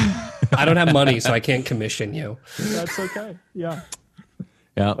 I don't have money, so I can't commission you. That's okay. Yeah.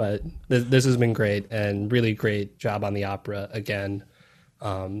 Yeah, But this has been great, and really great job on the opera again.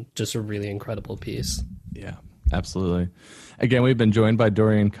 Just a really incredible piece. yeah, absolutely. Again, we've been joined by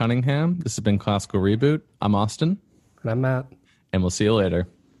Dorian Cunningham. This has been Classical Reboot. I'm Austin, And I'm Matt. and we'll see you later.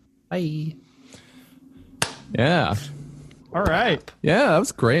 Bye. Yeah. All right. Yeah, that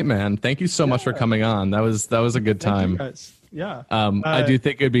was great, man. Thank you so much for coming on. That was a good Thank time. you guys. Yeah. I do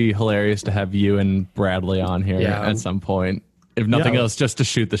think it'd be hilarious to have you and Bradley on here Yeah. at some point. If nothing Yeah. else, just to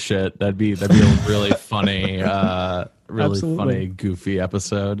shoot the shit. That'd be a really funny, really Absolutely. funny, goofy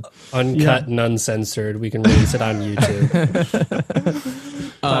episode. Uncut and uncensored. We can release it on YouTube.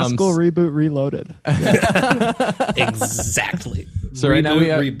 Classical Reboot Reloaded. Exactly. So right now we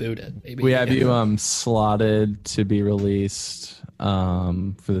have- reboot it. Maybe. We have you slotted to be released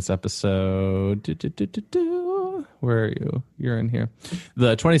for this episode. Where are you? You're in here.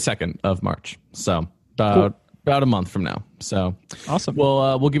 The 22nd of March. So about a month from now. So Awesome.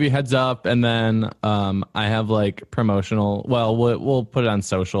 we'll give you a heads up, and then I have like promotional. Well, we'll put it on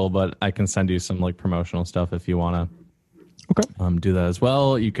social, but I can send you some like promotional stuff if you want to. Okay. Do that as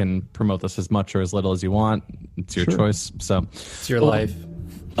well. You can promote this as much or as little as you want. It's your choice. So It's your life.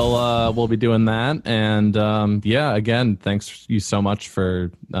 we'll be doing that, and again, thanks you so much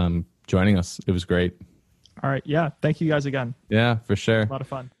for joining us. It was great. All right. Yeah. Thank you guys again. Yeah, for sure. A lot of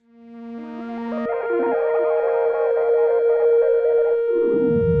fun.